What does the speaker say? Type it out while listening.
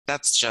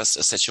That's just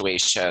a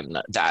situation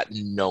that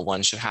no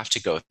one should have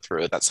to go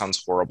through. That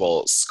sounds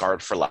horrible,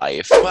 scarred for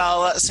life.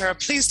 Well, Sarah,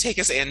 please take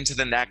us into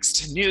the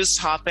next news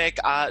topic.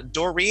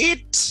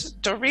 Dorit,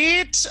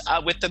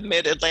 with the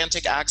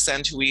mid-Atlantic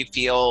accent, who we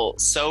feel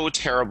so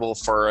terrible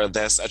for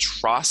this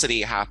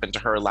atrocity happened to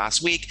her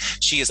last week.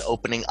 She is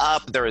opening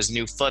up. There is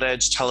new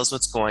footage. Tell us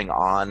what's going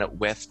on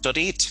with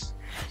Dorit.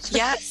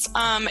 Yes,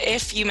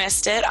 if you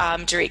missed it,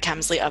 Dorit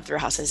Kemsley of the Real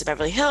Housewives of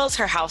Beverly Hills,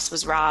 her house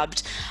was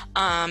robbed,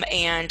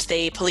 and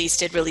police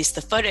did release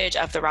the footage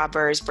of the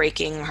robbers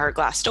breaking her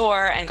glass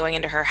door and going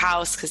into her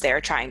house because they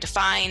are trying to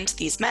find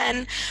these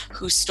men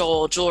who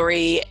stole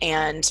jewelry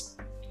and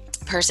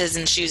purses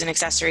and shoes and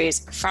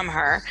accessories from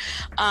her.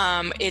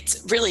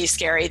 It's really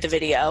scary, the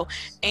video,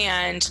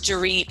 and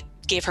Dorit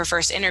gave her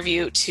first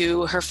interview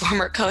to her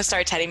former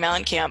co-star Teddy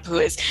Mellencamp, who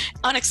is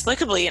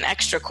inexplicably an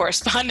extra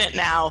correspondent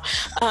now,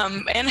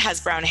 and has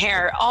brown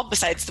hair, all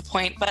besides the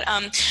point. But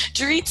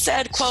Dorit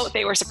said, quote,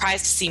 "They were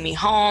surprised to see me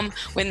home.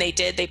 When they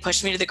did, they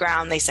pushed me to the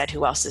ground. They said,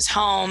 'Who else is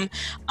home?'"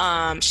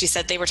 She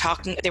said they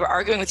were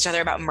arguing with each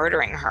other about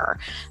murdering her.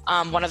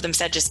 One of them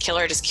said, just kill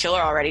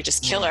her already,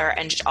 just kill her.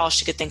 And all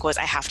she could think was,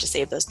 I have to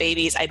save those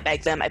babies. I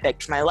begged them. I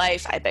begged for my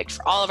life. I begged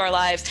for all of our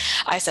lives.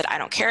 I said, I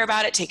don't care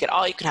about it. Take it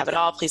all. You can have it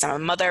all. Please, I'm a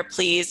mother.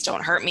 Please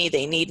don't hurt me.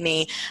 They need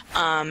me.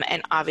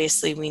 And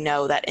obviously we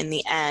know that in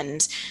the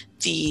end,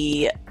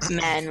 the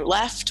men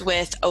left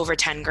with over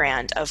 10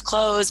 grand of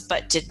clothes,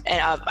 but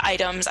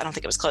items. I don't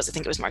think it was clothes. I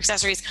think it was more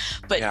accessories,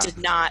 but did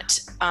not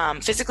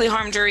physically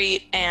harm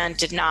Dorit and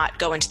did not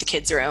go into the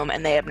kids' room.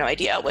 And they have no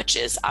idea, which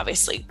is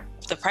obviously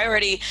the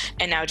priority.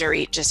 And now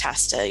Dorit just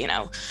has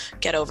to,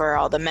 get over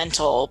all the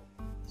mental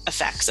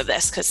effects of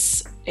this,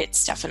 because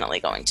it's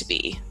definitely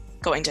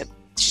she's going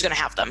to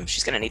have them.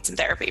 She's going to need some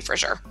therapy for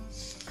sure.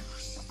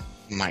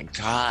 My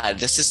God,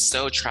 this is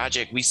so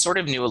tragic. We sort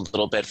of knew a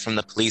little bit from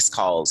the police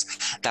calls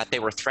that they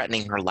were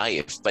threatening her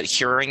life, but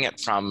hearing it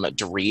from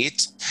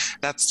Dorit,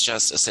 that's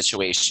just a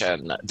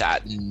situation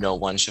that no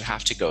one should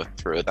have to go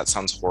through. That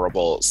sounds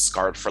horrible,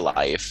 scarred for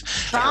life.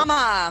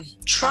 Trauma,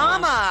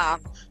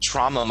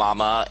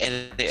 mama.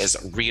 It is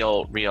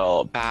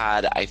real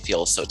bad. I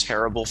feel so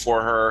terrible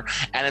for her.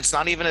 And it's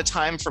not even a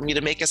time for me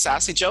to make a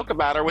sassy joke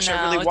about her, which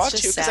I really want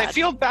to, because I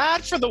feel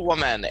bad for the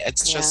woman.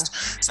 It's just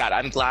sad.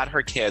 I'm glad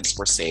her kids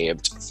were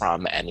saved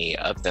from any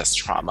of this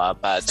trauma,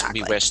 but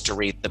we wish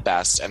Dorit the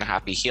best and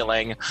happy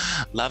healing.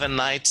 Love and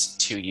light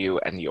to you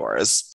and yours.